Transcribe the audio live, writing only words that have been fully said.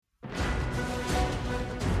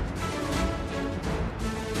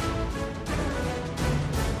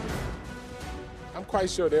quite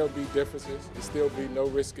sure there'll be differences. It'll still be no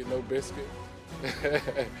risk it, no biscuit.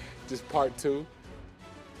 Just part two.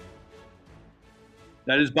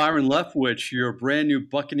 That is Byron Leftwich, your brand new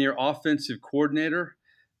Buccaneer offensive coordinator.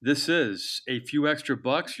 This is A Few Extra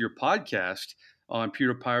Bucks, your podcast on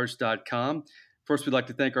pewterpirates.com. First, we'd like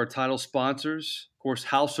to thank our title sponsors. Of course,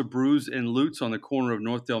 House of Brews and Lutz on the corner of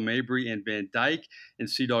Northdale Mabry and Van Dyke, and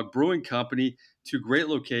Sea Dog Brewing Company. Two great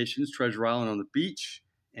locations, Treasure Island on the beach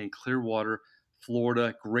and Clearwater,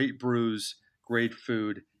 Florida. Great brews, great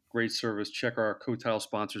food, great service. Check our co-title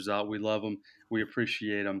sponsors out. We love them. We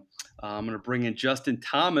appreciate them. I'm going to bring in Justin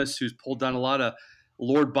Thomas, who's pulled down a lot of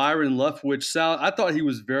Lord Byron Leftwich sound. I thought he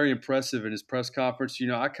was very impressive in his press conference. You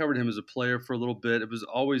know, I covered him as a player for a little bit. It was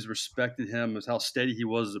always respected him as how steady he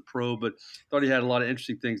was as a pro, but thought he had a lot of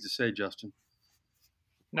interesting things to say, Justin.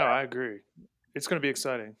 No, I agree. It's going to be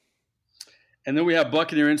exciting. And then we have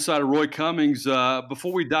Buccaneer insider Roy Cummings.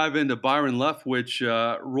 Before we dive into Byron Leftwich,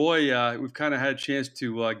 Roy, we've kind of had a chance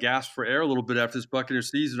to gasp for air a little bit after this Buccaneer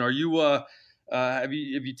season. Are you have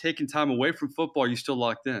you taken time away from football? Are you still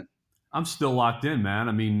locked in? I'm still locked in, man.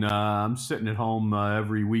 I mean, I'm sitting at home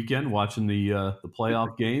every weekend watching the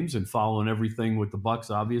playoff games and following everything with the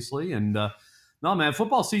Bucs, obviously. And no, man,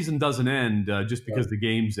 football season doesn't end just because the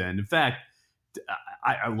games end. In fact,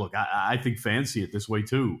 I think fans see it this way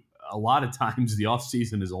too. A lot of times the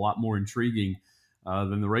offseason is a lot more intriguing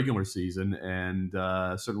than the regular season, and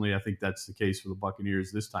certainly I think that's the case for the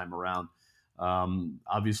Buccaneers this time around.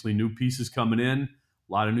 Obviously, new pieces coming in,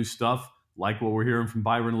 a lot of new stuff. Like what we're hearing from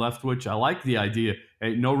Byron Leftwich. I like the idea.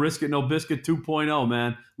 Hey, no risk it, no biscuit 2.0,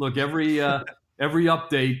 man. Look, every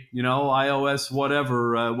update, you know, iOS,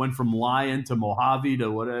 whatever, went from Lion to Mojave to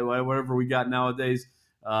whatever we got nowadays.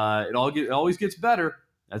 It always gets better.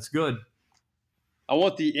 That's good. I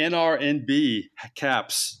want the NRNB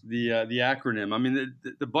caps, the acronym. I mean,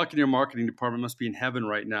 the Buccaneer marketing department must be in heaven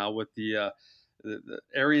right now with the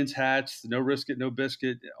Arians hats, the no risk it, no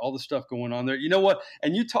biscuit, all the stuff going on there. You know what?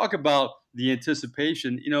 And you talk about the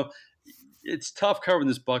anticipation. You know, it's tough covering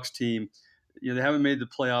this Bucs team. You know, they haven't made the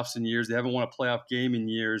playoffs in years. They haven't won a playoff game in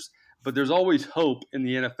years. But there's always hope in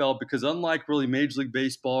the NFL because unlike really Major League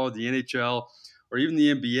Baseball or the NHL or even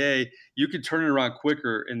the NBA, you can turn it around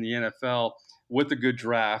quicker in the NFL with a good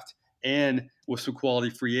draft and with some quality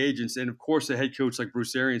free agents. And, of course, a head coach like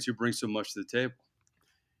Bruce Arians who brings so much to the table.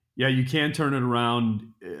 Yeah, you can turn it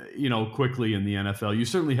around, quickly in the NFL. You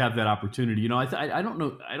certainly have that opportunity. You know, I don't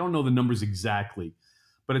know the numbers exactly,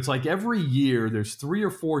 but it's like every year there's 3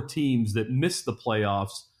 or 4 teams that miss the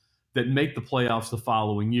playoffs that make the playoffs the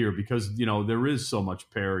following year because, you know, there is so much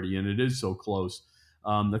parity and it is so close.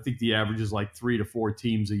 I think the average is like 3 to 4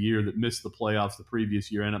 teams a year that miss the playoffs the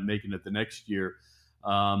previous year, end up making it the next year.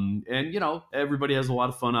 And, you know, everybody has a lot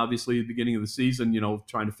of fun, obviously, at the beginning of the season, you know,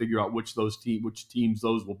 trying to figure out which teams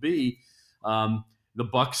those will be. The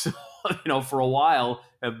Bucs, you know, for a while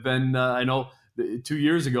have been, I know 2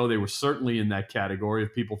 years ago, they were certainly in that category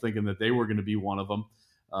of people thinking that they were going to be one of them.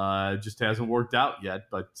 It just hasn't worked out yet.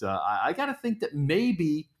 But I got to think that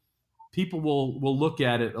maybe people will look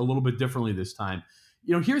at it a little bit differently this time.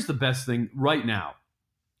 You know, here's the best thing right now.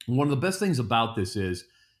 One of the best things about this is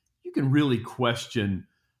you can really question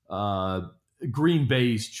Green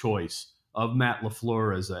Bay's choice of Matt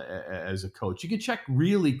LaFleur as a coach. You can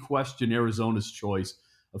really question Arizona's choice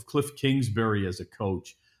of Cliff Kingsbury as a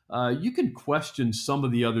coach. You can question some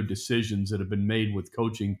of the other decisions that have been made with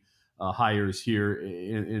coaching hires here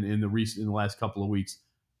in the last couple of weeks.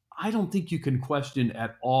 I don't think you can question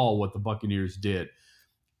at all what the Buccaneers did.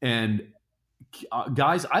 And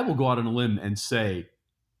guys, I will go out on a limb and say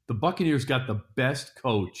the Buccaneers got the best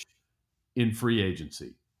coach in free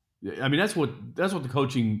agency. I mean, that's what the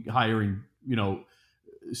coaching hiring, you know,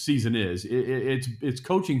 season is. It's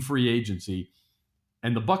coaching free agency,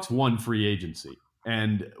 and the Bucs won free agency.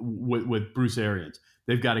 And with Bruce Arians,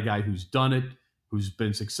 they've got a guy who's done it, who's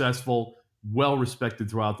been successful, well respected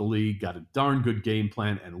throughout the league, got a darn good game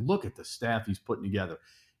plan, and look at the staff he's putting together.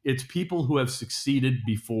 It's people who have succeeded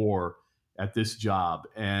before at this job,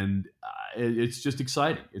 and it's just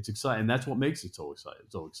exciting. It's exciting. And that's what makes it so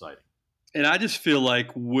exciting. And I just feel like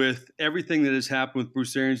with everything that has happened with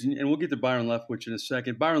Bruce Arians, and we'll get to Byron Leftwich in a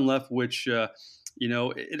second. Byron Leftwich, you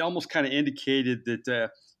know, it almost kind of indicated that,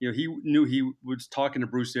 you know, he knew he was talking to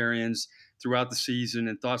Bruce Arians throughout the season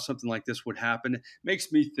and thought something like this would happen. It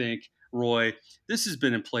makes me think, Roy, this has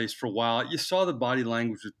been in place for a while. You saw the body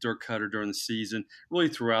language with Dirk Cutter during the season, really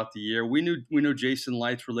throughout the year. We know Jason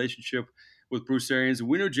Light's relationship with Bruce Arians, and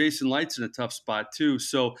we know Jason Light's in a tough spot too.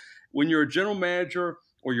 So when you're a general manager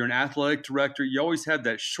or you're an athletic director, you always have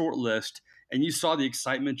that short list, and you saw the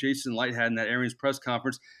excitement Jason Light had in that Arians press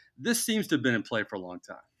conference. This seems to have been in play for a long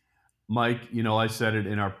time. Mike, I said it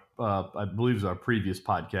in our, I believe it was our previous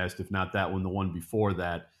podcast, if not that one, the one before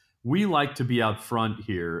that. We like to be out front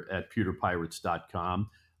here at pewterpirates.com.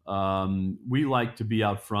 We like to be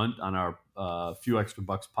out front on our Few Extra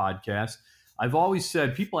Bucks podcast. I've always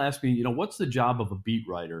said, people ask me, what's the job of a beat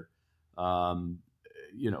writer,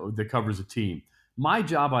 that covers a team? My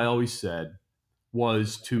job, I always said,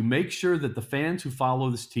 was to make sure that the fans who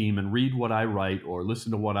follow this team and read what I write or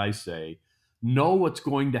listen to what I say know what's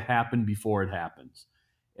going to happen before it happens.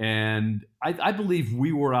 And I believe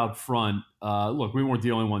we were out front. Look, we weren't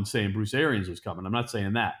the only ones saying Bruce Arians was coming. I'm not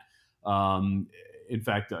saying that. In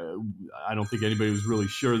fact, I don't think anybody was really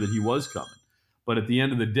sure that he was coming. But at the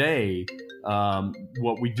end of the day,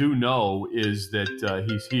 what we do know is that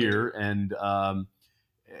he's here, and I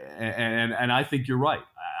think you're right.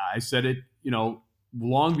 I said it,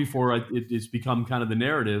 long before it's become kind of the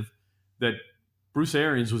narrative that Bruce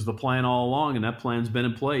Arians was the plan all along, and that plan's been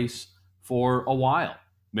in place for a while,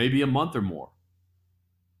 maybe a month or more.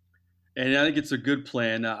 And I think it's a good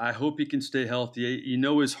plan. I hope he can stay healthy.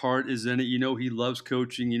 His heart is in it. He loves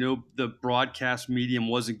coaching. The broadcast medium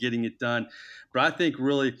wasn't getting it done. But I think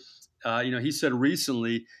really, he said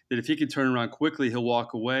recently that if he can turn around quickly, he'll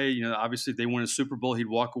walk away. Obviously, if they win a Super Bowl, he'd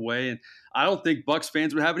walk away. And I don't think Bucs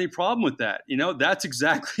fans would have any problem with that. That's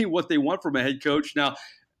exactly what they want from a head coach. Now,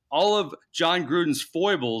 all of John Gruden's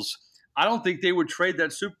foibles, I don't think they would trade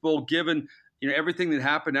that Super Bowl given everything that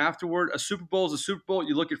happened afterward. A Super Bowl is a Super Bowl.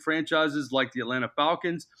 You look at franchises like the Atlanta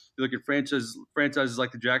Falcons. You look at franchises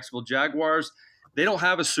like the Jacksonville Jaguars. They don't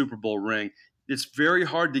have a Super Bowl ring. It's very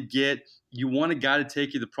hard to get. You want a guy to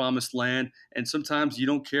take you to the promised land, and sometimes you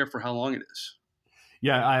don't care for how long it is.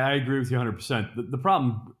 Yeah, I agree with you 100%. The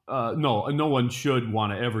problem, no one should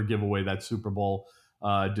want to ever give away that Super Bowl,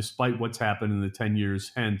 despite what's happened in the 10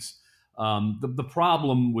 years hence. The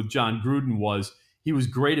problem with John Gruden was he was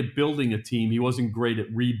great at building a team. He wasn't great at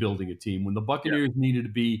rebuilding a team. When the Buccaneers needed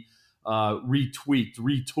to be retweaked,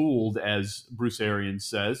 retooled, as Bruce Arians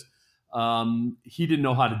says, he didn't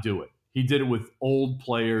know how to do it. He did it with old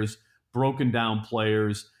players, broken down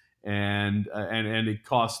players, and it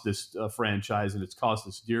cost this franchise, and it's cost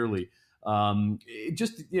us dearly. And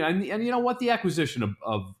you know what? The acquisition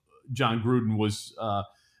of John Gruden was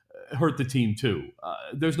hurt the team too.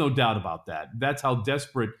 There's no doubt about that. That's how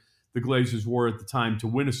desperate the Glazers were at the time to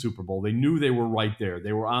win a Super Bowl. They knew they were right there.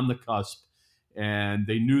 They were on the cusp, and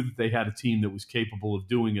they knew that they had a team that was capable of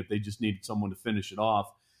doing it. They just needed someone to finish it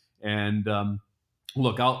off. And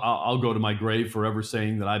look, I'll go to my grave forever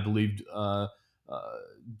saying that I believed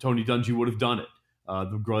Tony Dungy would have done it.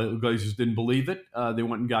 The Glazers didn't believe it. They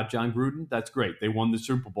went and got John Gruden. That's great. They won the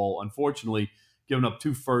Super Bowl. Unfortunately, giving up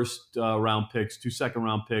 2 first-round picks, 2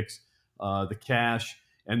 second-round picks, the cash,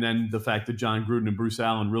 and then the fact that John Gruden and Bruce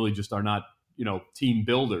Allen really just are not, team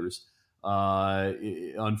builders,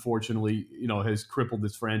 unfortunately, has crippled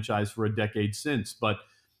this franchise for a decade since. But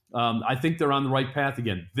I think they're on the right path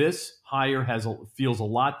again. This hire feels a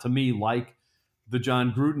lot to me like the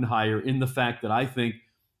John Gruden hire, in the fact that I think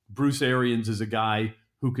Bruce Arians is a guy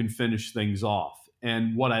who can finish things off.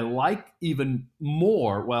 And what I like even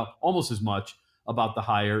more, well, almost as much about the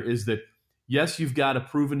hire, is that, yes, you've got a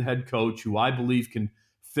proven head coach who I believe can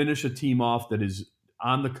finish a team off that is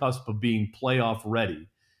on the cusp of being playoff ready.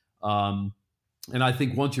 And I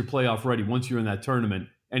think once you're playoff ready, once you're in that tournament,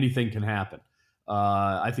 anything can happen.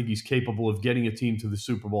 I think he's capable of getting a team to the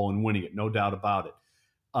Super Bowl and winning it, no doubt about it.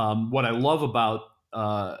 What I love about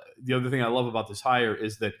the other thing I love about this hire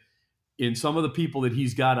is that in some of the people that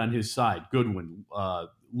he's got on his side, Goodwin,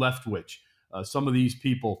 Leftwich, some of these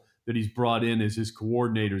people that he's brought in as his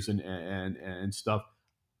coordinators and stuff,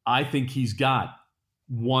 I think he's got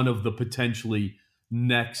one of the potentially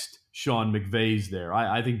next Sean McVays there.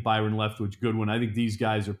 I think Byron, Leftwich, Goodwin, I think these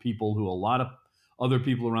guys are people who a lot of other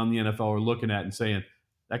people around the NFL are looking at and saying,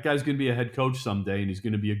 that guy's going to be a head coach someday, and he's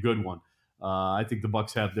going to be a good one. I think the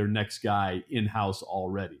Bucs have their next guy in-house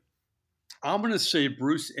already. I'm going to say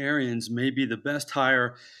Bruce Arians may be the best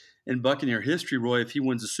hire in Buccaneer history, Roy, if he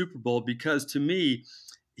wins the Super Bowl, because to me,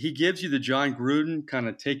 he gives you the John Gruden kind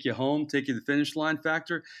of take you home, take you to the finish line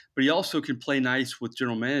factor, but he also can play nice with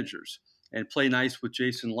general managers and play nice with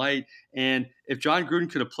Jason Light. And if John Gruden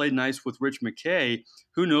could have played nice with Rich McKay,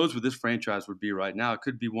 who knows what this franchise would be right now. It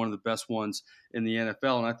could be one of the best ones in the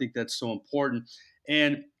NFL, and I think that's so important.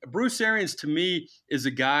 And Bruce Arians, to me, is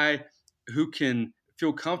a guy who can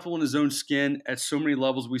feel comfortable in his own skin at so many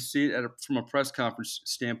levels. We see it from a press conference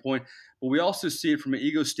standpoint, but we also see it from an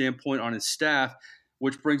ego standpoint on his staff.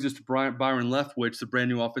 which brings us to Byron Leftwich, the brand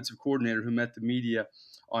new offensive coordinator who met the media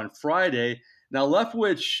on Friday. Now,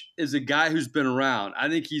 Leftwich is a guy who's been around. I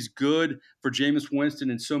think he's good for Jameis Winston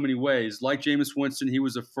in so many ways. Like Jameis Winston, he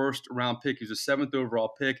was a first-round pick. He was a 7th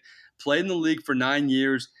overall pick, played in the league for 9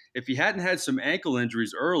 years. If he hadn't had some ankle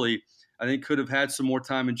injuries early, I think could have had some more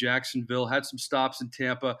time in Jacksonville, had some stops in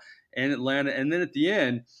Tampa and Atlanta. And then at the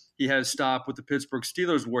end, he had a stop with the Pittsburgh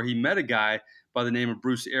Steelers where he met a guy by the name of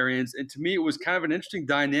Bruce Arians. And to me, it was kind of an interesting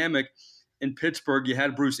dynamic in Pittsburgh. You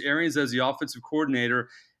had Bruce Arians as the offensive coordinator,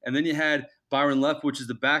 and then you had Byron Leftwich as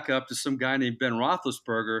the backup to some guy named Ben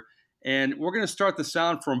Roethlisberger. And we're going to start the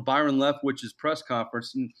sound from Byron Leftwich's press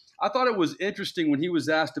conference. And I thought it was interesting when he was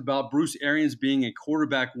asked about Bruce Arians being a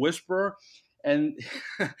quarterback whisperer. And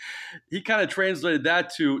he kind of translated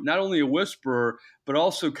that to not only a whisperer, but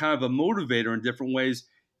also kind of a motivator in different ways.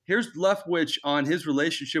 Here's Leftwich on his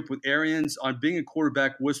relationship with Arians, on being a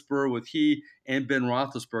quarterback whisperer with he and Ben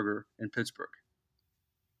Roethlisberger in Pittsburgh.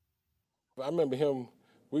 I remember him,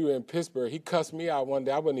 we were in Pittsburgh. He cussed me out one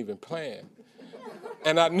day. I wasn't even playing.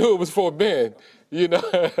 And I knew it was for Ben, you know.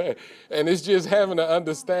 And it's just having an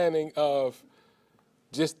understanding of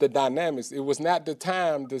just the dynamics. It was not the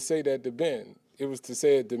time to say that to Ben. It was to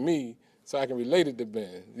say it to me so I can relate it to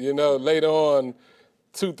Ben, you know, later on,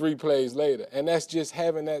 2-3 plays later. And that's just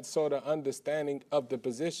having that sort of understanding of the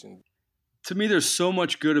position. To me, there's so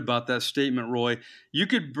much good about that statement, Roy. You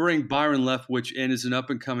could bring Byron Leftwich in as an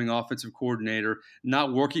up-and-coming offensive coordinator,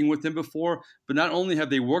 not working with him before, but not only have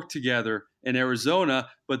they worked together in Arizona,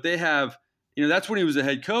 but they have, you know, that's when he was a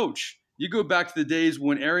head coach. You go back to the days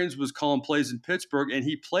when Arians was calling plays in Pittsburgh and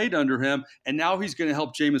he played under him, and now he's going to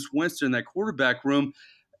help Jameis Winston in that quarterback room.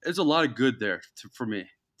 There's a lot of good there for me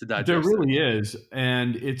to digest. There really is,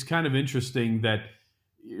 and it's kind of interesting that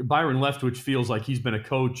Byron Leftwich feels like he's been a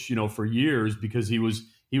coach, you know, for years because he was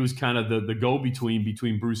kind of the go-between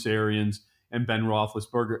between Bruce Arians and Ben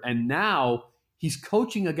Roethlisberger, and now he's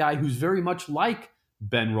coaching a guy who's very much like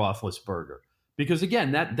Ben Roethlisberger. Because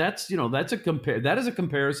again, that is a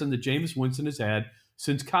comparison that Jameis Winston has had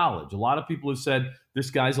since college. A lot of people have said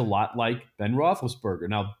this guy's a lot like Ben Roethlisberger.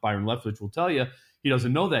 Now, Byron Leftwich will tell you he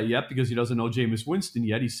doesn't know that yet because he doesn't know Jameis Winston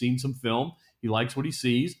yet. He's seen some film. He likes what he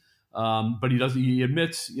sees. But he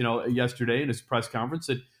admits, you know, yesterday in his press conference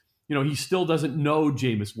that, you know, he still doesn't know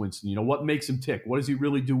Jameis Winston. You know, what makes him tick? What does he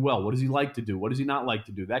really do well? What does he like to do? What does he not like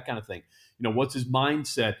to do? That kind of thing. You know, what's his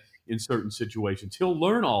mindset in certain situations? He'll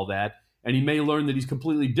learn all that, and he may learn that he's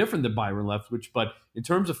completely different than Byron Leftwich. But in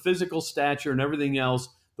terms of physical stature and everything else,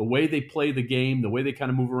 the way they play the game, the way they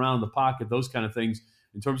kind of move around the pocket, those kind of things,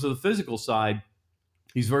 in terms of the physical side,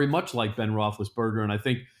 he's very much like Ben Roethlisberger. And I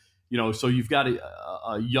think, you know, so you've got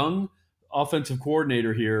a young offensive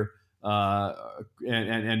coordinator here,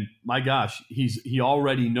 and my gosh, he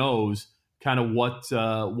already knows kind of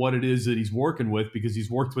what it is that he's working with because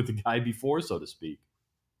he's worked with the guy before, so to speak.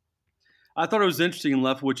 I thought it was interesting in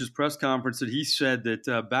Leftwich's press conference that he said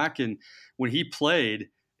that back when he played,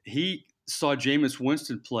 he saw Jameis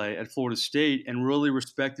Winston play at Florida State and really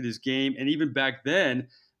respected his game, and even back then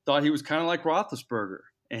thought he was kind of like Roethlisberger.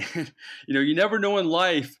 And, you know, you never know in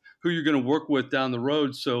life who you're going to work with down the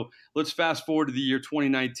road. So let's fast forward to the year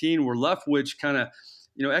 2019 where Leftwich kind of,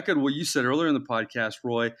 you know, echoed what you said earlier in the podcast,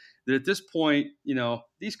 Roy, that at this point, you know,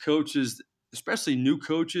 these coaches, especially new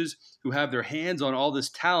coaches who have their hands on all this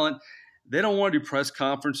talent, they don't want to do press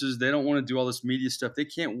conferences. They don't want to do all this media stuff. They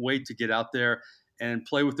can't wait to get out there and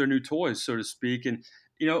play with their new toys, so to speak. And,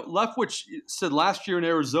 you know, Leftwich said last year in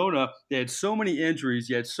Arizona, they had so many injuries.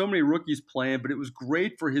 You had so many rookies playing, but it was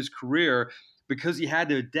great for his career because he had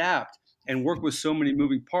to adapt and work with so many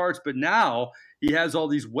moving parts. But now he has all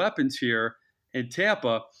these weapons here in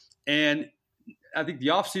Tampa. And I think the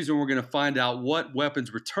offseason, we're going to find out what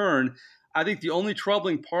weapons return. I think the only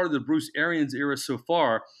troubling part of the Bruce Arians era so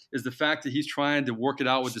far is the fact that he's trying to work it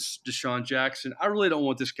out with Deshaun Jackson. I really don't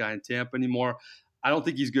want this guy in Tampa anymore. I don't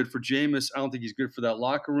think he's good for Jameis. I don't think he's good for that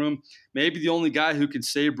locker room. Maybe the only guy who can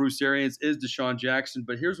save Bruce Arians is Deshaun Jackson.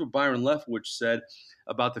 But here's what Byron Leftwich said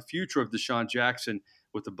about the future of Deshaun Jackson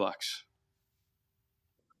with the Bucs.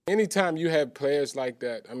 Anytime you have players like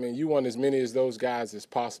that, I mean, you want as many of those guys as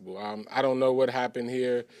possible. I don't know what happened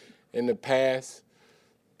here in the past.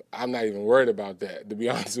 I'm not even worried about that, to be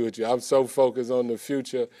honest with you. I'm so focused on the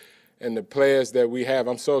future and the players that we have.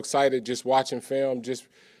 I'm so excited just watching film, just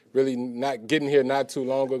really not getting here not too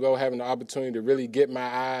long ago, having the opportunity to really get my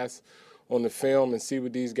eyes on the film and see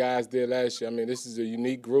what these guys did last year. I mean, this is a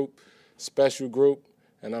unique group, special group,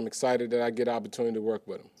 and I'm excited that I get the opportunity to work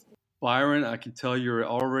with them. Byron, I can tell you're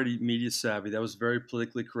already media savvy. That was a very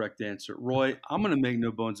politically correct answer. Roy, I'm going to make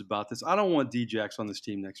no bones about this. I don't want D-Jax on this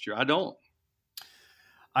team next year. I don't.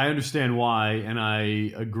 I understand why, and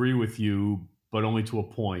I agree with you, but only to a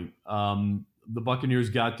point. The Buccaneers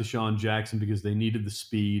got Deshaun Jackson because they needed the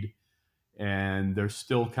speed, and they're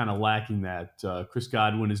still kind of lacking that. Chris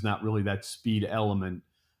Godwin is not really that speed element.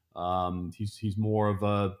 He's more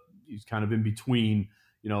of he's kind of in between.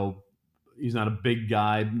 You know, he's not a big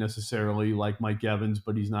guy necessarily like Mike Evans,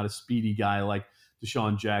 but he's not a speedy guy like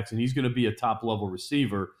Deshaun Jackson. He's going to be a top level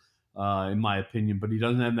receiver, in my opinion, but he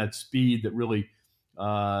doesn't have that speed that really,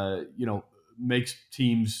 makes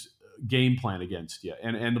teams game plan against you.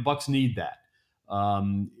 And the Bucs need that.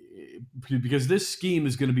 Because this scheme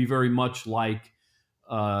is going to be very much like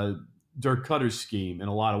Dirk Cutter's scheme in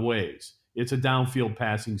a lot of ways. It's a downfield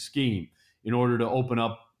passing scheme. In order to open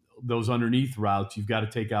up those underneath routes, you've got to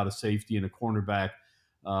take out a safety and a cornerback.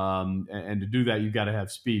 And to do that, you've got to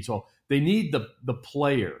have speed. So they need the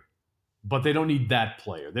player, but they don't need that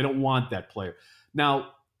player. They don't want that player.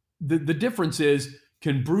 Now, the difference is,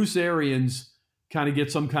 can Bruce Arians kind of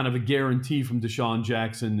get some kind of a guarantee from Deshaun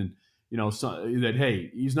Jackson and, that,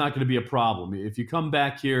 hey, he's not going to be a problem. If you come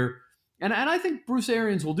back here, and I think Bruce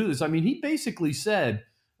Arians will do this. I mean, he basically said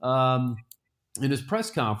in his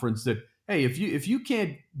press conference that, hey, if you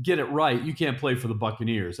can't get it right, you can't play for the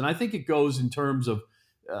Buccaneers. And I think it goes in terms of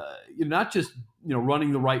not just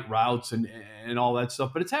running the right routes and all that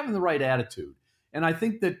stuff, but it's having the right attitude. And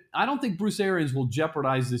I don't think Bruce Arians will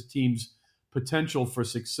jeopardize this team's potential for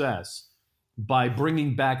success by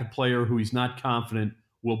bringing back a player who he's not confident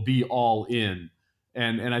will be all in.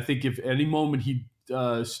 And I think if at any moment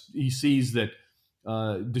he sees that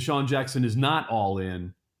Deshaun Jackson is not all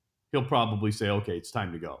in, he'll probably say, okay, it's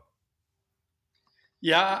time to go.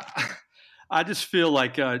 Yeah, I just feel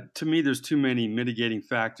like, to me, there's too many mitigating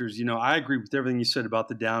factors. I agree with everything you said about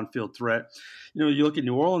the downfield threat. You look at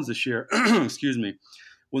New Orleans this year, excuse me,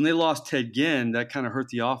 when they lost Ted Ginn, that kind of hurt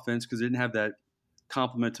the offense because they didn't have that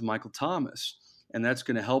complement to Michael Thomas. And that's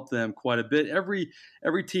going to help them quite a bit. Every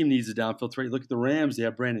team needs a downfield threat. You look at the Rams; they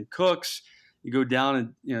have Brandon Cooks. You go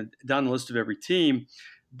down and down the list of every team.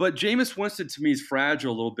 But Jameis Winston to me is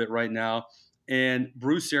fragile a little bit right now, and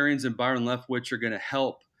Bruce Arians and Byron Leftwich are going to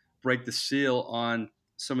help break the seal on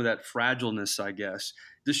some of that fragileness, I guess.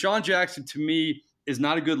 Deshaun Jackson to me is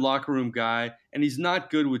not a good locker room guy, and he's not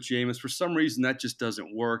good with Jameis. For some reason, that just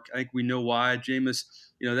doesn't work. I think we know why. Jameis,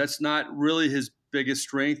 that's not really his biggest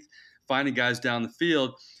strength, finding guys down the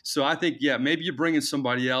field. So I think, maybe you bring in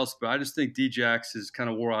somebody else, but I just think D-Jax has kind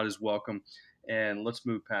of wore out his welcome, and let's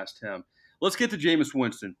move past him. Let's get to Jameis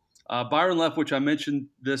Winston. Byron Leftwich, I mentioned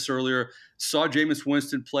this earlier, saw Jameis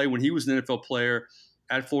Winston play when he was an NFL player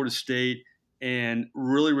at Florida State and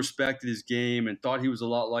really respected his game and thought he was a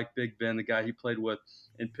lot like Big Ben, the guy he played with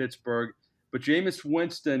in Pittsburgh. But Jameis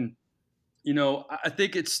Winston, I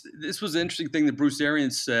think this was an interesting thing that Bruce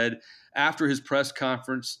Arians said after his press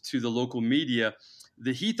conference to the local media,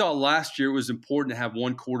 that he thought last year it was important to have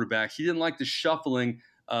one quarterback. He didn't like the shuffling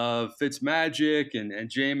of Fitzmagic and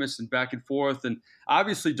Jameis and back and forth. And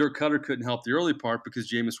obviously Dirk Cutter couldn't help the early part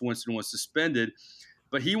because Jameis Winston was suspended.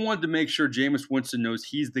 But he wanted to make sure Jameis Winston knows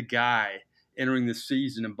he's the guy entering the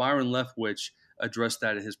season. And Byron Leftwich addressed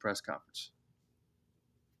that at his press conference.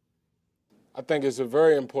 I think it's a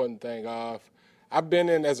very important thing. I've been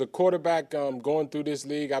in as a quarterback going through this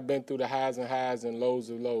league. I've been through the highs and lows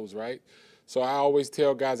of lows, right? So I always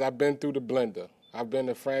tell guys I've been through the blender. I've been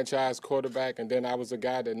a franchise quarterback, and then I was a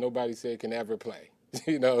guy that nobody said can ever play,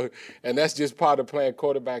 and that's just part of playing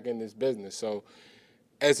quarterback in this business. So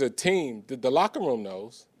as a team, the locker room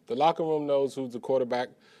knows. The locker room knows who the quarterback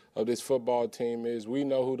of this football team is. We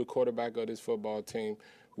know who the quarterback of this football team.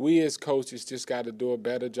 We as coaches just got to do a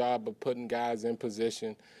better job of putting guys in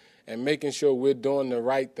position and making sure we're doing the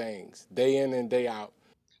right things day in and day out.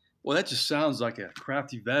 Well, that just sounds like a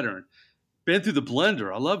crafty veteran. Been through the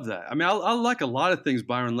blender. I love that. I mean, I like a lot of things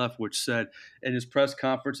Byron Leftwich said in his press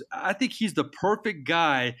conference. I think he's the perfect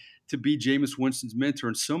guy to be Jameis Winston's mentor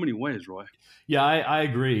in so many ways, Roy. Yeah, I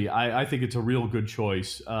agree. I think it's a real good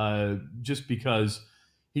choice just because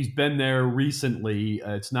he's been there recently.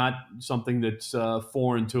 It's not something that's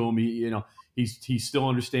foreign to him. He still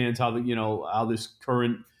understands how how this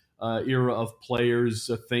current era of players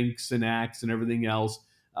thinks and acts and everything else.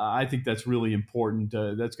 I think that's really important.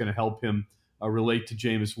 That's going to help him relate to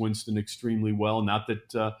Jameis Winston extremely well. Not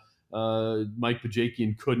that Mike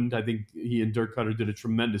Pajakian couldn't. I think he and Dirk Cutter did a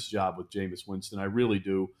tremendous job with Jameis Winston. I really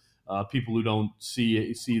do. People who don't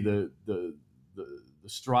see the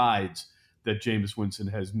strides that Jameis Winston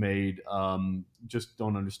has made just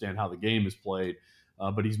don't understand how the game is played.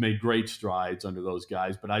 But he's made great strides under those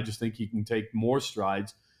guys. But I just think he can take more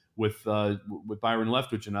strides with Byron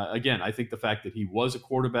Leftwich. And again, I think the fact that he was a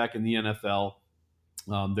quarterback in the NFL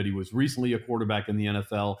that he was recently a quarterback in the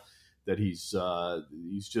NFL, that he's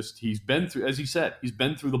been through, as he said, he's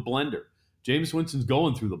been through the blender. Jameis Winston's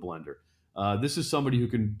going through the blender. This is somebody who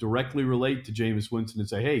can directly relate to Jameis Winston and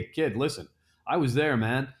say, hey, kid, listen, I was there,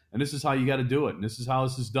 man, and this is how you got to do it, and this is how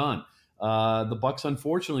this is done. The Bucs,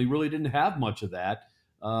 unfortunately, really didn't have much of that.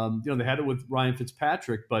 They had it with Ryan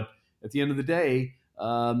Fitzpatrick, but at the end of the day,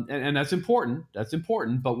 and that's important. That's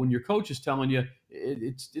important. But when your coach is telling you,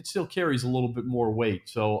 it still carries a little bit more weight.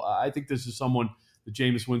 So I think this is someone that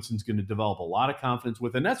Jameis Winston's going to develop a lot of confidence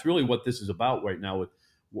with, and that's really what this is about right now with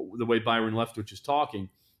the way Byron Leftwich is talking.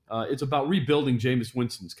 It's about rebuilding Jameis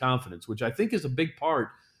Winston's confidence, which I think is a big part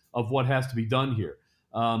of what has to be done here.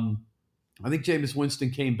 I think Jameis Winston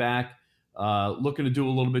came back looking to do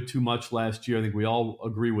a little bit too much last year. I think we all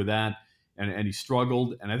agree with that. And he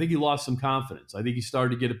struggled, and I think he lost some confidence. I think he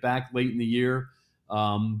started to get it back late in the year,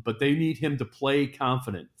 but they need him to play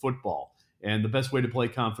confident football. And the best way to play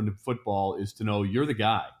confident football is to know you're the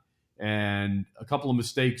guy, and a couple of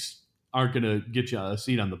mistakes aren't going to get you a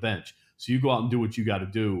seat on the bench. So you go out and do what you got to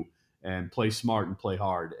do and play smart and play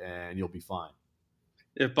hard, and you'll be fine.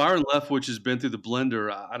 If Byron Leftwich has been through the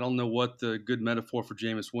blender, I don't know what the good metaphor for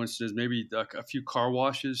Jameis Winston is. Maybe a few car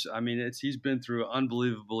washes. I mean, he's been through an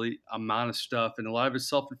unbelievably amount of stuff, and a lot of it's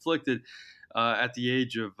self-inflicted at the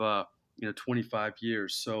age of 25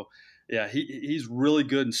 years. So, yeah, he's really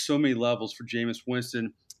good in so many levels for Jameis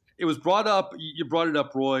Winston. It was brought up. You brought it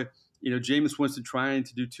up, Roy. Jameis Winston trying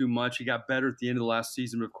to do too much. He got better at the end of the last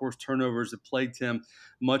season, but of course, turnovers have plagued him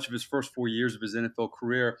much of his first 4 years of his NFL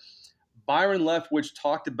career. Byron Leftwich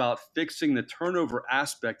talked about fixing the turnover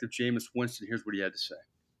aspect of Jameis Winston. Here's what he had to say.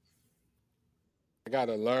 I got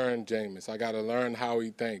to learn Jameis. I got to learn how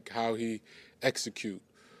he think, how he execute,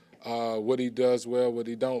 what he does well, what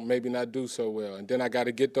he don't maybe not do so well. And then I got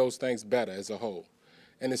to get those things better as a whole.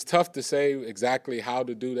 And it's tough to say exactly how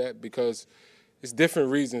to do that because it's different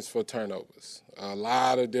reasons for turnovers, a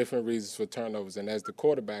lot of different reasons for turnovers. And as the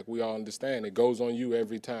quarterback, we all understand it goes on you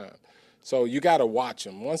every time. So you got to watch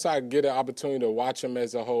him. Once I get an opportunity to watch him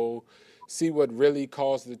as a whole, see what really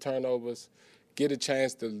caused the turnovers, get a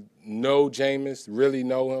chance to know Jameis, really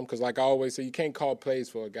know him. Because like I always say, you can't call plays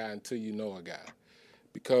for a guy until you know a guy.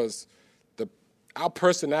 Because our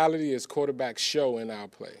personality as quarterbacks show in our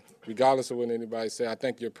play. Regardless of what anybody say, I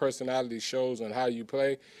think your personality shows on how you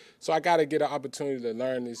play. So I got to get an opportunity to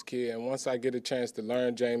learn this kid. And once I get a chance to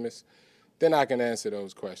learn Jameis, then I can answer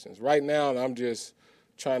those questions. Right now, I'm just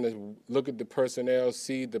trying to look at the personnel,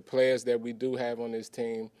 see the players that we do have on this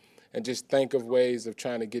team, and just think of ways of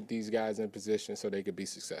trying to get these guys in position so they could be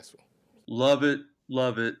successful. Love it,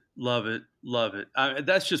 love it, love it, love it.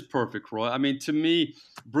 That's just perfect, Roy. I mean, to me,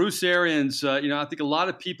 Bruce Arians, I think a lot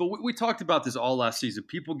of people, we talked about this all last season.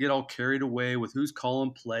 People get all carried away with who's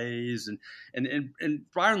calling plays. And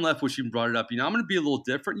Byron Leftwich even brought it up. I'm going to be a little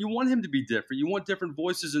different. You want him to be different. You want different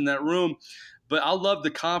voices in that room. But I love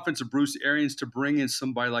the confidence of Bruce Arians to bring in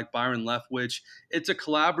somebody like Byron Leftwich. It's a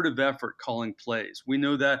collaborative effort calling plays. We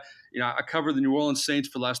know that. I covered the New Orleans Saints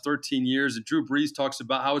for the last 13 years, and Drew Brees talks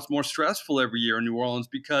about how it's more stressful every year in New Orleans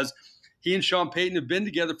because he and Sean Payton have been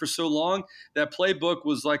together for so long. That playbook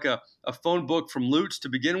was like a phone book from Lutz to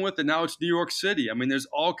begin with, and now it's New York City. I mean, there's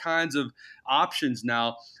all kinds of options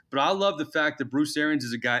now. But I love the fact that Bruce Arians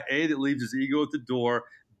is a guy, A, that leaves his ego at the door,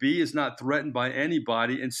 B, is not threatened by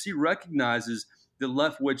anybody, and C, recognizes that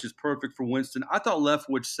Leftwich is perfect for Winston. I thought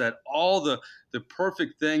Leftwich said all the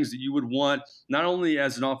perfect things that you would want, not only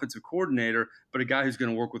as an offensive coordinator, but a guy who's going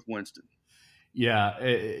to work with Winston. Yeah,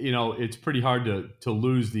 it's pretty hard to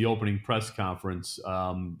lose the opening press conference,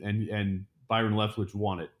 and Byron Leftwich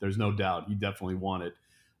won it. There's no doubt. He definitely won it.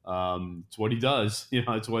 It's what he does.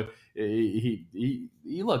 It's what he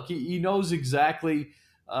knows exactly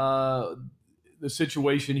the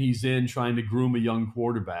situation he's in, trying to groom a young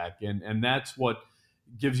quarterback, and that's what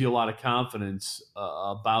gives you a lot of confidence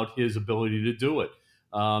about his ability to do it.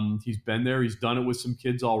 He's been there. He's done it with some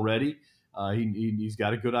kids already. He's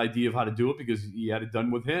got a good idea of how to do it because he had it done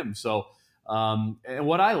with him. So, and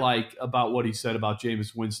what I like about what he said about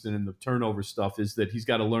Jameis Winston and the turnover stuff is that he's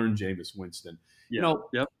got to learn Jameis Winston. Yeah.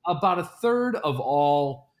 About a third of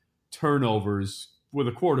all turnovers with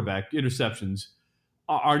a quarterback, interceptions,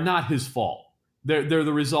 are not his fault. They're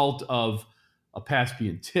the result of a pass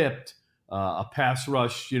being tipped, a pass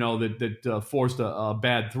rush, that forced a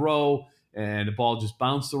bad throw, and the ball just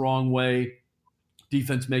bounced the wrong way.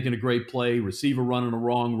 Defense making a great play, receiver running a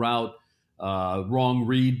wrong route, wrong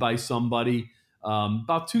read by somebody.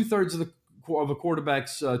 About 2/3 of a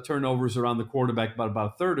quarterback's turnovers are on the quarterback, but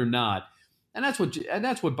about a third are not. And that's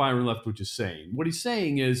what Byron Leftwich is saying. What he's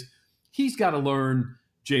saying is he's got to learn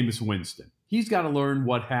Jameis Winston. he's got to learn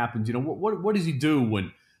what happens. What does he do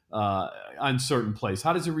when on certain plays?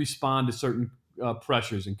 How does he respond to certain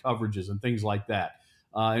pressures and coverages and things like that?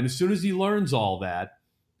 And as soon as he learns all that,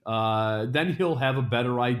 then he'll have a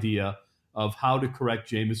better idea of how to correct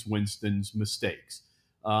Jameis Winston's mistakes.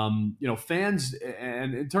 Fans,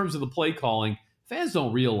 and in terms of the play calling, fans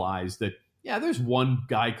don't realize that, there's one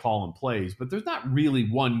guy calling plays, but there's not really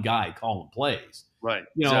one guy calling plays. Right.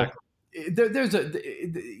 Exactly.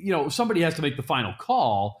 There's somebody has to make the final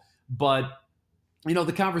call, but,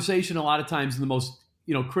 the conversation a lot of times in the most,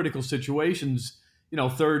 critical situations,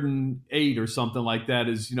 3rd and 8 or something like that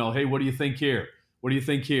is, hey, what do you think here? What do you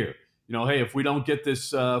think here? Hey, if we don't get this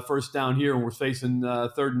first down here and we're facing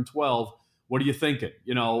 3rd and 12, what are you thinking?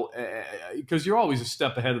 Because you're always a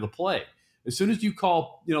step ahead of the play. As soon as you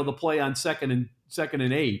call, the play on second and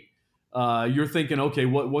 8, you're thinking, okay,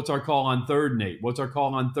 what's our call on 3rd and 8? What's our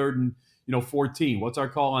call on 3rd and 14? What's our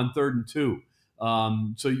call on 3rd and 2?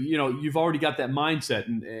 So you've already got that mindset,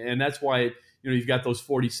 and that's why you've got those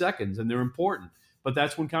 40 seconds, and they're important. But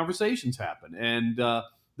that's when conversations happen, and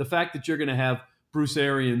the fact that you're going to have Bruce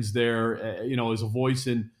Arians there, as a voice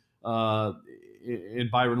in Byron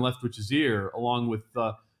Leftwich's ear, along with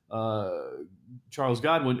Charles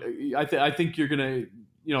Godwin, I think you're going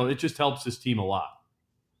to, it just helps this team a lot.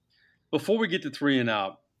 Before we get to 3 and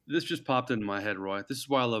out, this just popped into my head, Roy. This is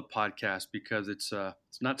why I love podcasts, because it's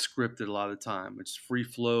not scripted a lot of the time. It's free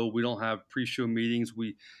flow. We don't have pre-show meetings.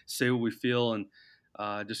 We say what we feel and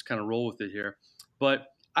just kind of roll with it here. But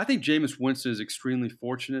I think Jameis Winston is extremely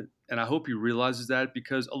fortunate, and I hope he realizes that,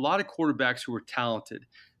 because a lot of quarterbacks who are talented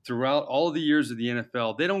throughout all the years of the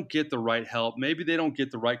NFL, they don't get the right help. Maybe they don't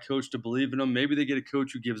get the right coach to believe in them. Maybe they get a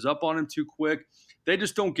coach who gives up on them too quick. They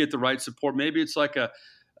just don't get the right support. Maybe it's like a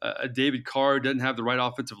David Carr, doesn't have the right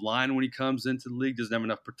offensive line when he comes into the league, doesn't have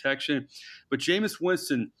enough protection. But Jameis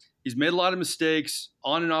Winston, he's made a lot of mistakes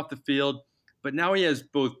on and off the field, but now he has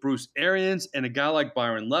both Bruce Arians and a guy like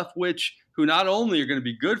Byron Leftwich, who not only are going to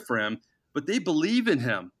be good for him, but they believe in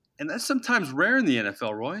him. And that's sometimes rare in the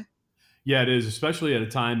NFL, Roy. Yeah, it is, especially at a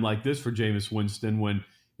time like this for Jameis Winston, when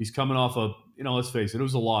he's coming off of, let's face it, it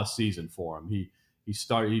was a lost season for him. He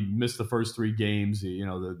missed the first 3 games.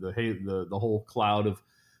 The whole cloud of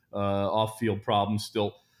off-field problems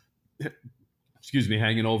still,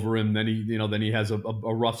 hanging over him. Then he has a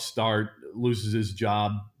rough start, loses his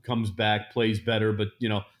job, comes back, plays better, but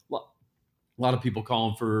a lot of people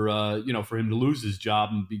calling for him to lose his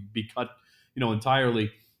job and be cut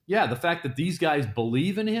entirely. Yeah, the fact that these guys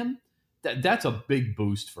believe in him, that's a big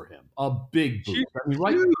boost for him. A big boost.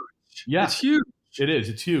 Huge. Yeah, it's huge. It is.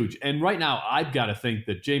 It's huge. And right now, I've got to think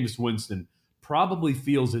that Jameis Winston probably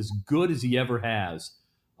feels as good as he ever has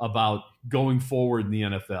about going forward in the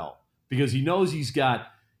NFL, because he knows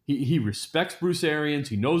he respects Bruce Arians.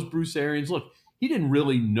 He knows Bruce Arians. Look, he didn't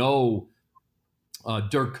really know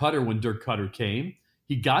Dirk Cutter when Dirk Cutter came.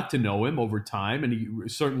 He got to know him over time, and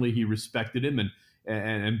he respected him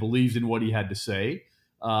and believes in what he had to say.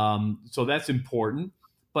 So that's important.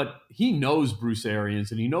 But he knows Bruce Arians,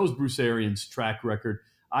 and he knows Bruce Arians' track record.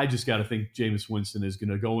 I just got to think Jameis Winston is going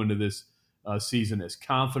to go into this season as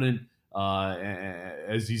confident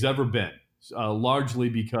as he's ever been, largely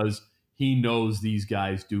because he knows these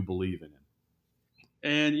guys do believe in him.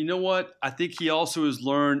 And you know what? I think he also has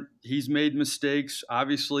learned. He's made mistakes,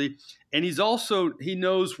 obviously, and he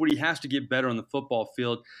knows what he has to get better on the football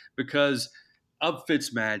field because of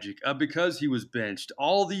Fitzmagic, because he was benched,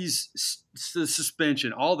 all these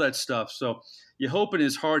suspension, all that stuff. So you hope in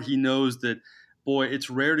his heart he knows that, boy, it's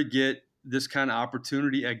rare to get this kind of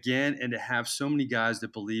opportunity again and to have so many guys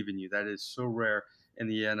that believe in you. That is so rare in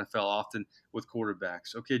the NFL, often with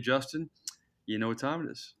quarterbacks. Okay, Justin, you know what time it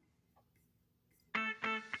is.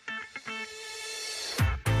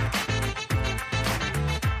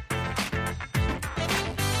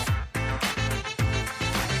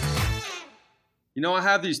 I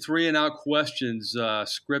have these 3 and out questions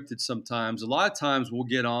scripted sometimes. A lot of times we'll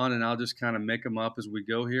get on and I'll just kind of make them up as we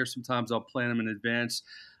go here. Sometimes I'll plan them in advance.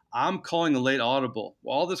 I'm calling a late audible.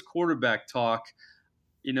 All this quarterback talk,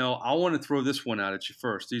 I want to throw this one out at you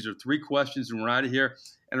first. These are 3 questions and we're out of here.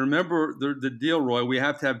 And remember the deal, Roy, we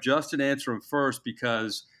have to have Justin answer them first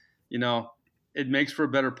because, it makes for a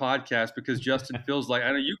better podcast because Justin feels like,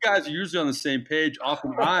 I know you guys are usually on the same page.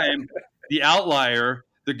 Often I'm the outlier,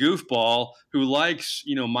 the goofball who likes,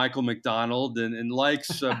 Michael McDonald and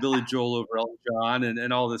likes Billy Joel over Elton John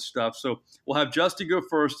and all this stuff. So we'll have Justin go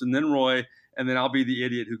first and then Roy, and then I'll be the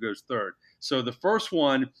idiot who goes third. So the first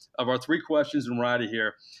one of our 3 questions, and we're out of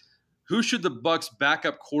here. Who should the Bucs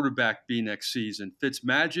backup quarterback be next season,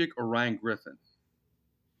 Fitzmagic or Ryan Griffin?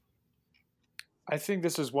 I think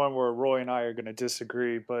this is one where Roy and I are going to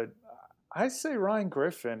disagree, but I say Ryan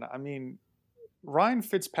Griffin. I mean, Ryan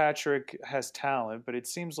Fitzpatrick has talent, but it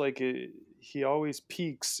seems like he always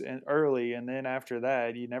peaks early, and then after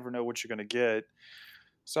that, you never know what you're going to get.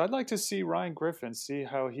 So I'd like to see Ryan Griffin, see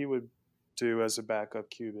how he would do as a backup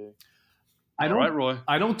QB. All right, Roy.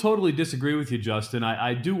 I don't totally disagree with you, Justin.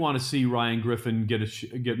 I do want to see Ryan Griffin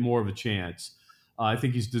get more of a chance. I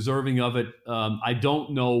think he's deserving of it. I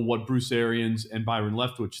don't know what Bruce Arians and Byron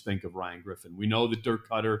Leftwich think of Ryan Griffin. We know that Dirk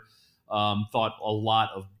Cutter thought a lot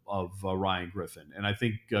of Ryan Griffin, and I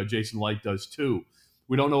think Jason Light does too.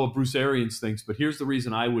 We don't know what Bruce Arians thinks, but here's the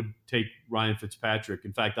reason I would take Ryan Fitzpatrick.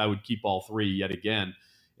 In fact, I would keep all three yet again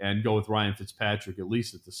and go with Ryan Fitzpatrick, at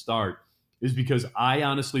least at the start, is because I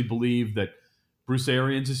honestly believe that Bruce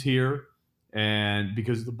Arians is here, and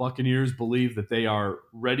because the Buccaneers believe that they are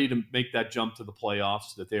ready to make that jump to the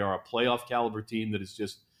playoffs, that they are a playoff caliber team that has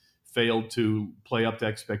just failed to play up to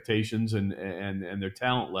expectations and their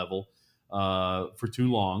talent level for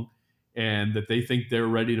too long, and that they think they're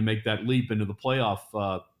ready to make that leap into the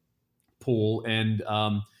playoff pool. And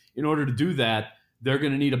in order to do that, they're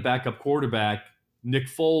going to need a backup quarterback, Nick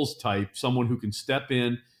Foles type, someone who can step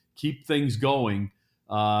in, keep things going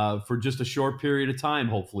for just a short period of time,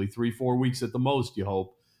 hopefully 3-4 weeks at the most, you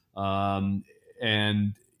hope,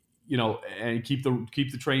 and keep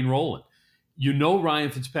the train rolling.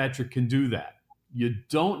 Ryan Fitzpatrick can do that. You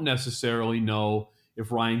don't necessarily know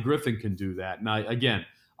if Ryan Griffin can do that. Now, again,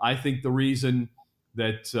 I think the reason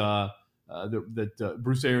that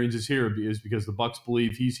Bruce Arians is here is because the Bucs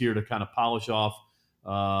believe he's here to kind of polish off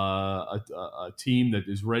a team that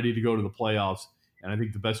is ready to go to the playoffs. And I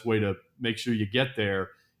think the best way to make sure you get there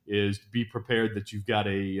is to be prepared that you've got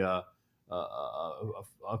a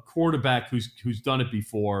quarterback who's done it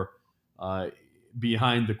before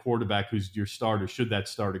behind the quarterback who's your starter, should that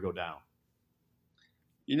starter go down.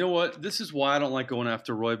 You know what? This is why I don't like going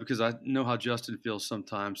after Roy, because I know how Justin feels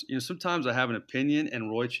sometimes. Sometimes I have an opinion and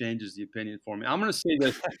Roy changes the opinion for me. I'm going to say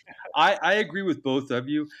this. I agree with both of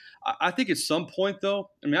you. I think at some point,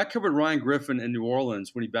 though, I covered Ryan Griffin in New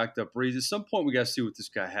Orleans when he backed up Breeze. At some point, we got to see what this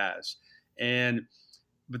guy has.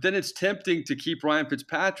 But then it's tempting to keep Ryan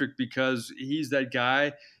Fitzpatrick because he's that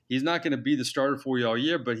guy. He's not going to be the starter for you all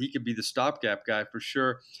year, but he could be the stopgap guy for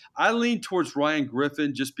sure. I lean towards Ryan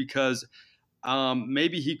Griffin just because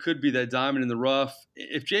maybe he could be that diamond in the rough.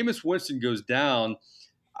 If Jameis Winston goes down,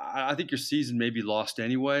 I think your season may be lost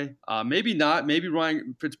anyway. Maybe not. Maybe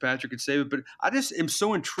Ryan Fitzpatrick could save it. But I just am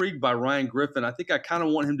so intrigued by Ryan Griffin. I think I kind of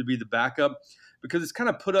want him to be the backup because it's kind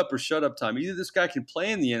of put up or shut up time. Either this guy can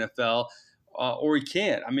play in the NFL or he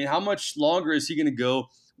can't. How much longer is he going to go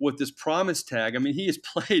with this promise tag? He has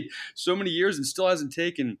played so many years and still hasn't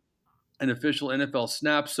taken an official NFL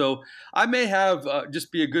snap. So I may have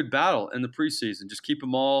just be a good battle in the preseason. Just keep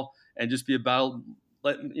them all and just be a battle.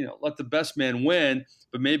 Let the best man win,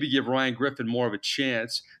 but maybe give Ryan Griffin more of a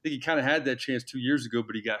chance. I think he kind of had that chance 2 years ago,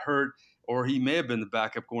 but he got hurt, or he may have been the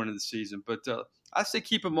backup going into the season. But I say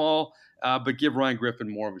keep them all, but give Ryan Griffin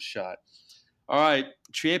more of a shot. All right,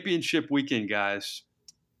 championship weekend, guys.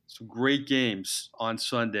 Some great games on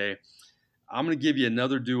Sunday. I'm going to give you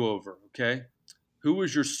another do-over, okay? Who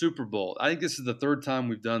was your Super Bowl? I think this is the third time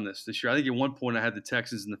we've done this year. I think at one point I had the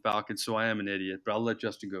Texans and the Falcons, so I am an idiot. But I'll let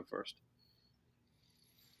Justin go first.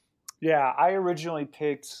 Yeah, I originally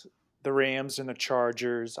picked the Rams and the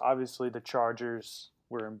Chargers. Obviously, the Chargers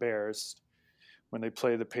were embarrassed when they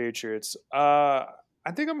played the Patriots. I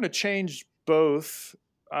think I'm going to change both.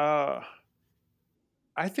 I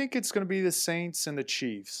think it's going to be the Saints and the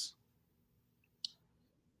Chiefs.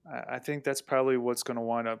 I think that's probably what's going to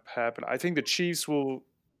wind up happening. I think the Chiefs will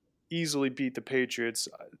easily beat the Patriots.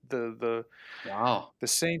 The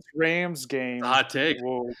Saints-Rams game. Hot take.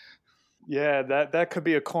 That could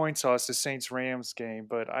be a coin toss, the Saints-Rams game,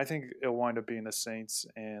 but I think it'll wind up being the Saints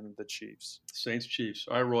and the Chiefs. Saints-Chiefs.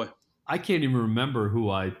 All right, Roy. I can't even remember who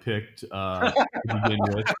I picked to begin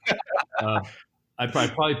with. I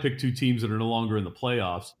probably picked two teams that are no longer in the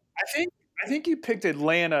playoffs. I think you picked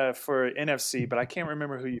Atlanta for NFC, but I can't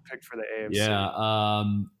remember who you picked for the AFC. Yeah,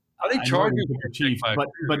 I think Chargers picked the Chiefs,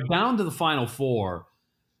 but down to the Final Four,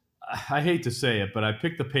 I hate to say it, but I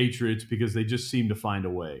picked the Patriots because they just seem to find a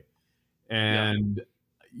way. And,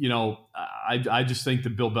 I just think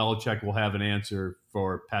that Bill Belichick will have an answer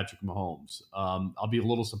for Patrick Mahomes. I'll be a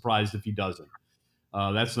little surprised if he doesn't.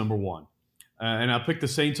 That's number one. And I'll pick the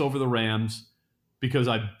Saints over the Rams because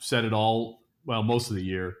I've said it all, most of the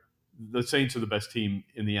year. The Saints are the best team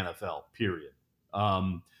in the NFL, period.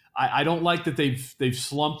 I don't like that they've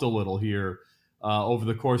slumped a little here over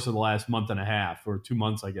the course of the last month and a half, or 2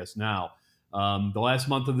 months, I guess now. The last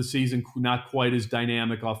month of the season, not quite as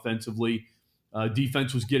dynamic offensively.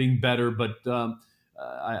 Defense was getting better, but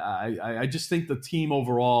I just think the team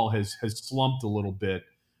overall has slumped a little bit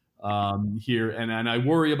here, and I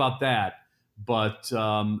worry about that. But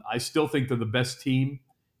I still think they're the best team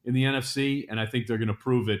in the NFC, and I think they're going to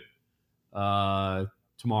prove it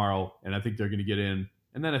tomorrow, and I think they're going to get in,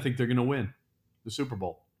 and then I think they're going to win the Super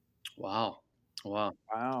Bowl. Wow. Wow.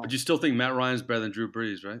 But you still think Matt Ryan's better than Drew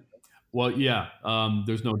Brees, right? Well, yeah,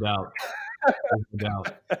 there's no doubt. There's no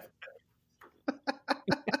doubt.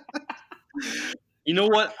 You know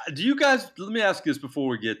what? Do you guys? Let me ask you this before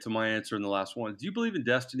we get to my answer in the last one. Do you believe in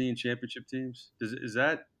destiny and championship teams? Is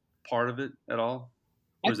that part of it at all,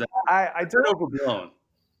 or is that I don't overblown?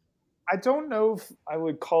 I don't know if I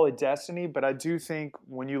would call it destiny, but I do think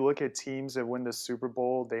when you look at teams that win the Super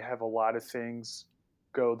Bowl, they have a lot of things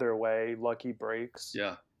go their way, lucky breaks.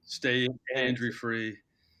 Yeah, stay injury free.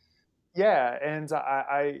 Yeah, and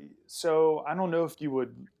so I don't know if you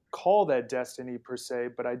would call that destiny per se,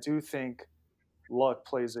 but I do think luck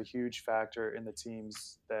plays a huge factor in the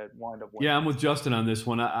teams that wind up winning. Yeah, I'm with Justin on this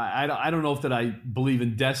one. I don't know if that I believe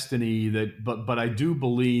in destiny, but I do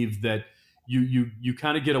believe that you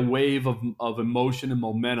kind of get a wave of emotion and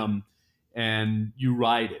momentum, and you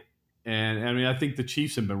ride it. And I mean, I think the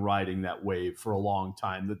Chiefs have been riding that wave for a long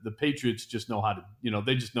time. The Patriots just know how to,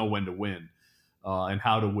 they just know when to win and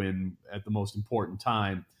how to win at the most important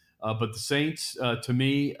time. But the Saints, to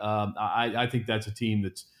me, I think that's a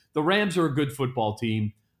team the Rams are a good football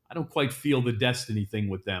team. I don't quite feel the destiny thing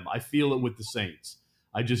with them. I feel it with the Saints.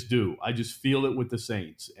 I just do. I just feel it with the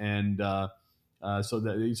Saints. And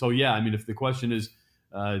so yeah, I mean, if the question is,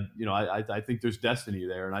 I think there's destiny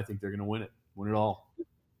there, and I think they're going to win it all.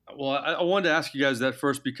 Well, I wanted to ask you guys that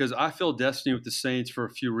first because I feel destiny with the Saints for a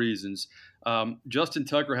few reasons. Justin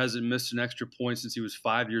Tucker hasn't missed an extra point since he was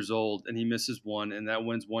 5 years old, and he misses one, and that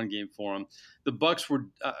wins one game for him. The Bucs were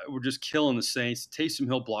just killing the Saints. Taysom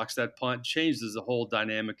Hill blocks that punt, changes the whole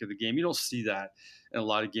dynamic of the game. You don't see that in a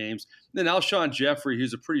lot of games. And then Alshon Jeffrey,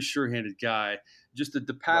 who's a pretty sure-handed guy, just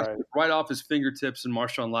the pass right off his fingertips and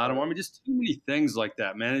Marshawn Lattimore. I mean, just too many things like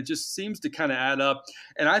that, man. It just seems to kind of add up.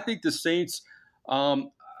 And I think the Saints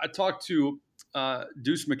I talked to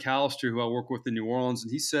Deuce McAllister, who I work with in New Orleans,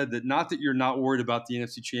 and he said that not that you're not worried about the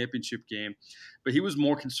NFC Championship game, but he was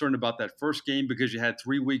more concerned about that first game because you had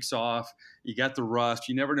 3 weeks off. You got the rust.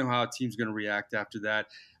 You never know how a team's going to react after that.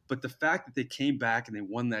 But the fact that they came back and they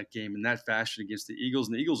won that game in that fashion against the Eagles,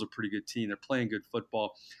 and the Eagles are a pretty good team. They're playing good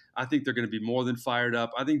football. I think they're going to be more than fired up.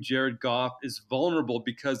 I think Jared Goff is vulnerable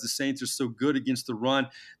because the Saints are so good against the run.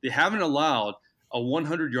 They haven't allowed a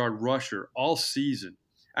 100-yard rusher all season.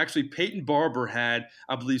 Actually, Peyton Barber had,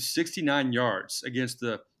 I believe, 69 yards against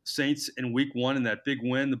the Saints in week one in that big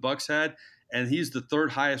win the Bucs had, and he's the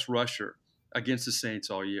third highest rusher against the Saints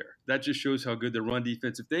all year. That just shows how good their run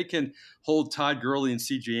defense. If they can hold Todd Gurley and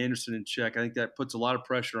C.J. Anderson in check, I think that puts a lot of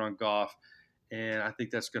pressure on Goff, and I think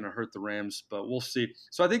that's going to hurt the Rams, but we'll see.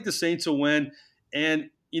 So I think the Saints will win, and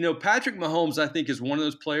Patrick Mahomes, I think, is one of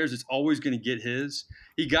those players that's always going to get his.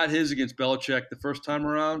 He got his against Belichick the first time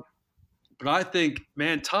around. But I think,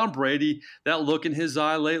 man, Tom Brady, that look in his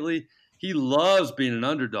eye lately, he loves being an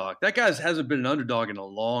underdog. That guy hasn't been an underdog in a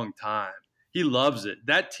long time. He loves it.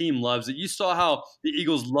 That team loves it. You saw how the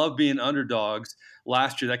Eagles love being underdogs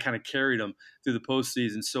last year. That kind of carried them through the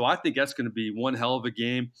postseason. So I think that's going to be one hell of a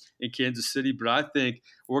game in Kansas City. But I think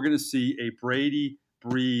we're going to see a Brady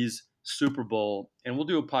Breeze Super Bowl. And we'll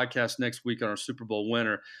do a podcast next week on our Super Bowl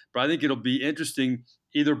winner. But I think it'll be interesting.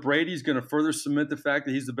 Either Brady's going to further cement the fact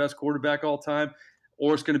that he's the best quarterback all time,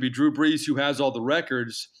 or it's going to be Drew Brees, who has all the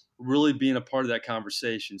records, really being a part of that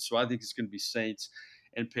conversation. So I think it's going to be Saints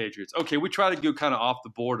and Patriots. Okay, we try to go kind of off the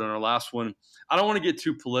board on our last one. I don't want to get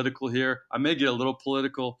too political here. I may get a little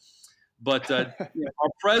political, but our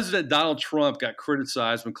president, Donald Trump, got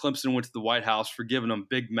criticized when Clemson went to the White House for giving them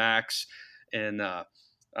Big Macs and,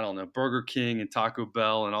 Burger King and Taco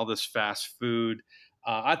Bell and all this fast food.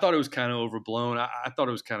 I thought it was kind of overblown. I thought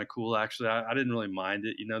it was kind of cool, actually. I didn't really mind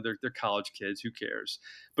it. They're college kids. Who cares?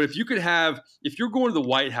 But if you're going to the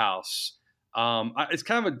White House, it's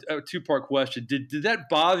kind of a two-part question. Did that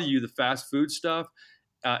bother you, the fast food stuff?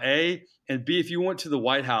 A, and B, if you went to the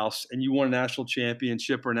White House and you won a national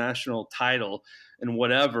championship or national title and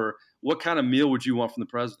whatever, what kind of meal would you want from the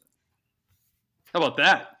president? How about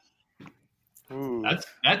that? Ooh, that's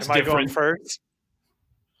Am different. I going first?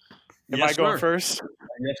 Am I going first?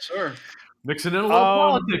 Yes, sir. Mixing in a little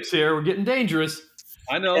politics here. We're getting dangerous.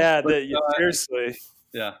 I know. Yeah, seriously.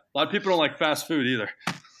 Yeah. A lot of people don't like fast food either.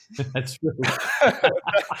 That's true.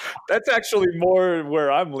 That's actually more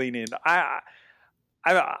where I'm leaning.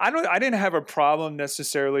 I didn't have a problem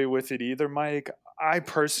necessarily with it either, Mike. I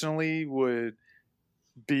personally would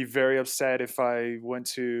be very upset if I went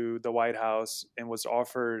to the White House and was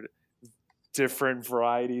offered different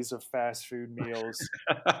varieties of fast food meals.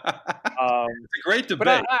 It's a great But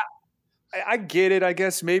debate. I get it. I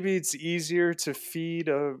guess maybe it's easier to feed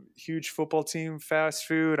a huge football team fast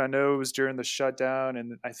food. I know it was during the shutdown,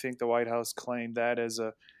 and I think the White House claimed that as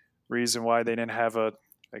a reason why they didn't have a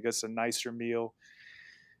nicer meal.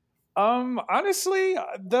 Honestly,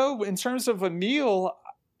 though, in terms of a meal,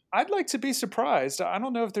 I'd like to be surprised. I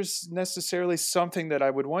don't know if there's necessarily something that I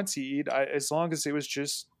would want to eat, as long as it was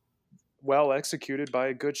just well executed by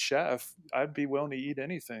a good chef. I'd be willing to eat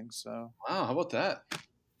anything. So, Wow, how about that?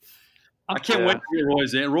 I can't wait to hear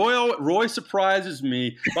Roy's in. Roy surprises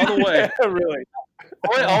me. By the way, really,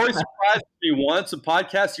 Roy always surprises me once. A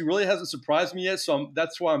podcast, he really hasn't surprised me yet, so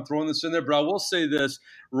that's why I'm throwing this in there. But I will say this: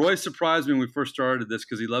 Roy surprised me when we first started this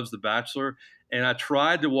because he loves The Bachelor, and I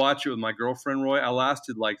tried to watch it with my girlfriend Roy. I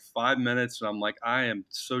lasted like 5 minutes, and I'm like, I am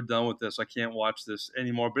so done with this. I can't watch this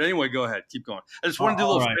anymore. But anyway, go ahead, keep going. I just want to do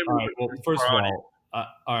a little. All right. Well, first of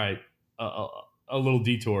all, a little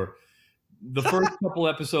detour. The first couple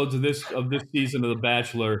episodes of this season of The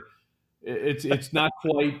Bachelor, it's not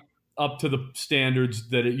quite up to the standards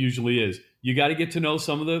that it usually is. You got to get to know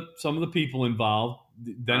some of the people involved.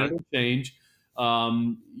 Then it'll change.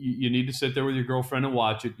 You need to sit there with your girlfriend and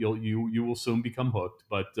watch it. You will soon become hooked.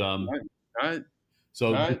 But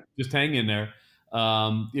so just hang in there.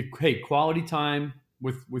 Hey, quality time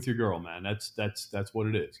with your girl, man. That's what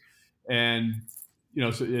it is. And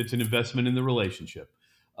so it's an investment in the relationship.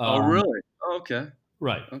 Oh, really? Oh, okay.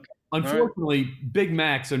 Right. Okay. Unfortunately, Big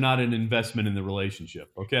Macs are not an investment in the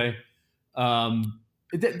relationship. Okay.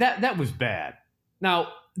 That was bad. Now,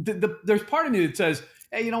 there's part of me that says,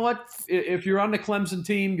 hey, you know what? If you're on the Clemson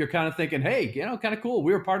team, you're kind of thinking, hey, kind of cool.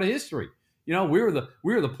 We were part of history. We were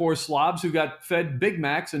the poor slobs who got fed Big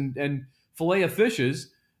Macs and filet of fishes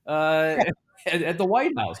at the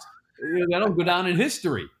White House. That'll go down in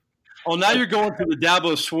history. Oh, now you're going to the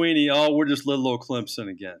Dabo Sweeney. Oh, we're just little old Clemson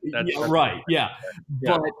again. Right. Yeah.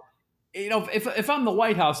 But if I'm the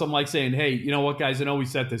White House, I'm like saying, hey, you know what, guys? I know we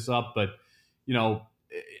set this up, but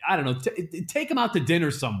I don't know. Take them out to dinner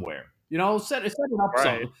somewhere. Set it up.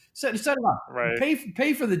 Right. Set it up. Right.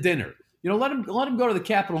 Pay for the dinner. Let them go to the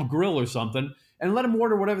Capitol Grill or something, and let them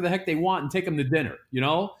order whatever the heck they want and take them to dinner.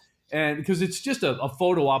 And because it's just a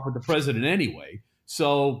photo op with the president anyway.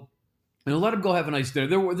 So. Let them go have a nice dinner.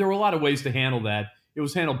 There were a lot of ways to handle that. It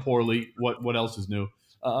was handled poorly. What else is new?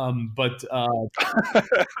 Oh,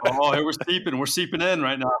 here we're seeping in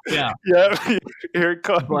right now. Yeah, here it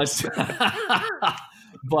comes.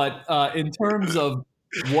 But in terms of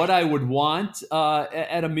what I would want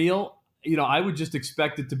at a meal, I would just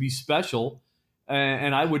expect it to be special,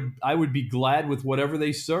 and I would be glad with whatever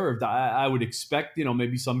they served. I would expect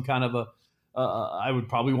maybe some kind of I would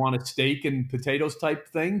probably want a steak and potatoes type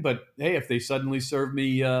thing, but hey, if they suddenly serve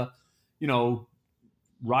me,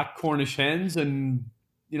 rock Cornish hens and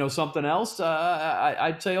something else,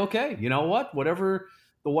 I'd say okay. You know what? Whatever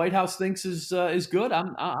the White House thinks is good,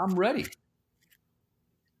 I'm ready.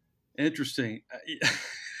 Interesting.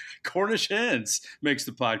 Cornish hens makes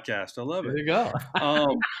the podcast. I love it. There you go.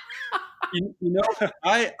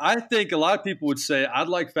 I think a lot of people would say, I'd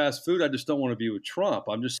like fast food. I just don't want to be with Trump.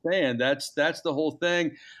 I'm just saying that's the whole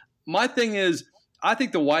thing. My thing is, I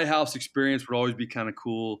think the White House experience would always be kind of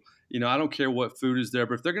cool. I don't care what food is there,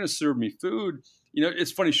 but if they're going to serve me food,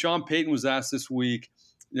 it's funny. Sean Payton was asked this week,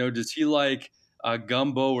 does he like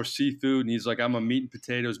gumbo or seafood? And he's like, I'm a meat and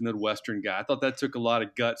potatoes Midwestern guy. I thought that took a lot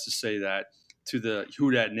of guts to say that to the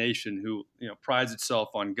Who Dat Nation, who prides itself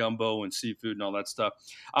on gumbo and seafood and all that stuff.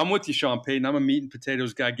 I'm with you, Sean Payton. I'm a meat and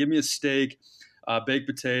potatoes guy. Give me a steak, baked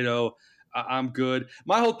potato. I'm good.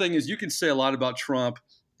 My whole thing is, you can say a lot about Trump,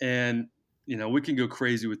 and we can go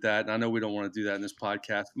crazy with that. And I know we don't want to do that in this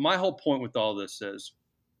podcast. My whole point with all this is,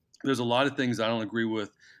 there's a lot of things I don't agree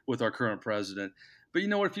with our current president. But you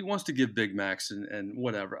know what? If he wants to give Big Macs and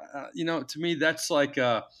whatever, to me that's like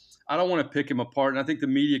I don't want to pick him apart. And I think the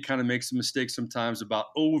media kind of makes a mistake sometimes about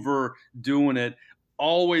overdoing it,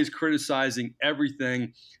 always criticizing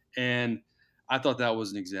everything. And I thought that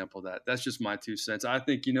was an example of that. That's just my 2 cents. I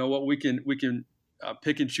think, we can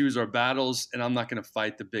pick and choose our battles, and I'm not going to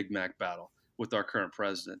fight the Big Mac battle with our current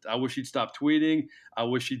president. I wish he'd stop tweeting. I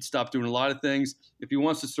wish he'd stop doing a lot of things. If he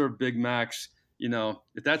wants to serve Big Macs,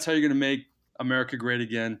 if that's how you're going to make America great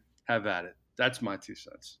again, have at it. That's my 2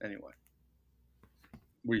 cents. Anyway.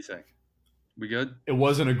 What do you think? We good? It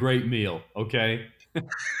wasn't a great meal, okay?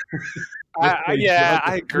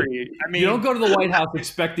 I agree. I mean, you don't go to the White House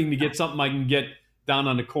expecting to get something I can get down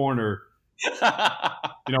on the corner, for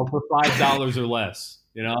 $5 or less.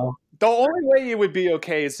 The only way it would be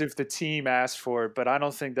okay is if the team asked for it, but I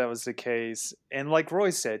don't think that was the case. And like Roy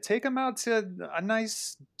said, take them out to a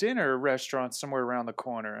nice dinner restaurant somewhere around the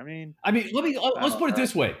corner. I mean, let's put it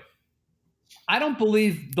this way. I don't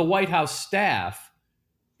believe the White House staff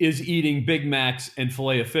is eating Big Macs and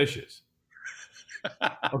filet of fishes.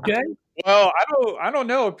 Okay? Well, I don't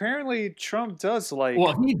know. Apparently Trump does like.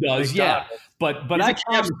 Well, he does, yeah. But I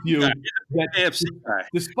promise you that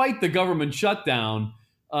despite the government shutdown,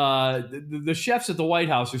 the chefs at the White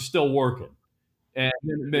House are still working, and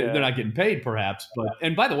they're not getting paid, perhaps.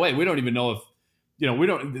 And by the way, we don't even know if we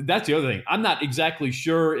don't. That's the other thing. I'm not exactly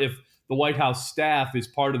sure if the White House staff is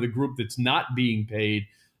part of the group that's not being paid.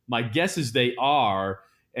 My guess is they are,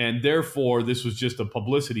 and therefore this was just a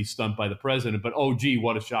publicity stunt by the president. But oh, gee,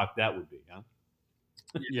 what a shock that would be, huh?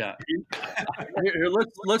 Yeah. Here,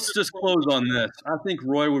 let's just close on this. I think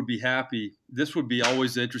Roy would be happy. This would be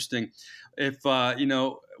always interesting. If,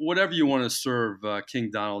 whatever you want to serve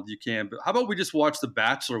King Donald, you can. But how about we just watch The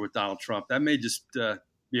Bachelor with Donald Trump? That may just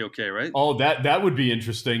be okay, right? Oh, that would be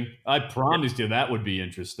interesting. I promised you that would be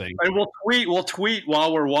interesting. And we'll tweet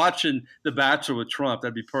while we're watching The Bachelor with Trump.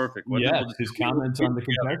 That'd be perfect. Yeah, his comments on the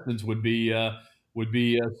contestants would be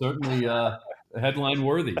certainly headline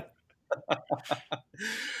worthy.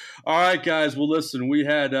 All right, guys. Well, listen, we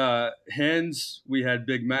had Hens, we had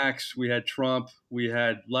Big Macs, we had Trump, we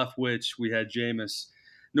had Leftwich, we had Jameis.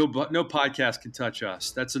 No podcast can touch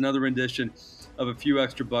us. That's another rendition of A Few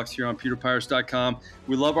Extra Bucks here on pewterpirates.com.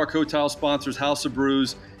 We love our co-tile sponsors, House of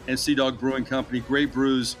Brews and Sea Dog Brewing Company. Great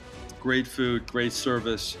brews, great food, great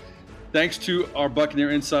service. Thanks to our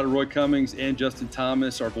Buccaneer insider, Roy Cummings, and Justin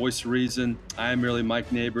Thomas, our voice of reason. I am merely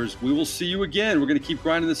Mike Nabors. We will see you again. We're going to keep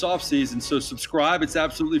grinding this offseason, so subscribe. It's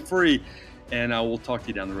absolutely free, and we'll talk to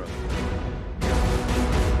you down the road.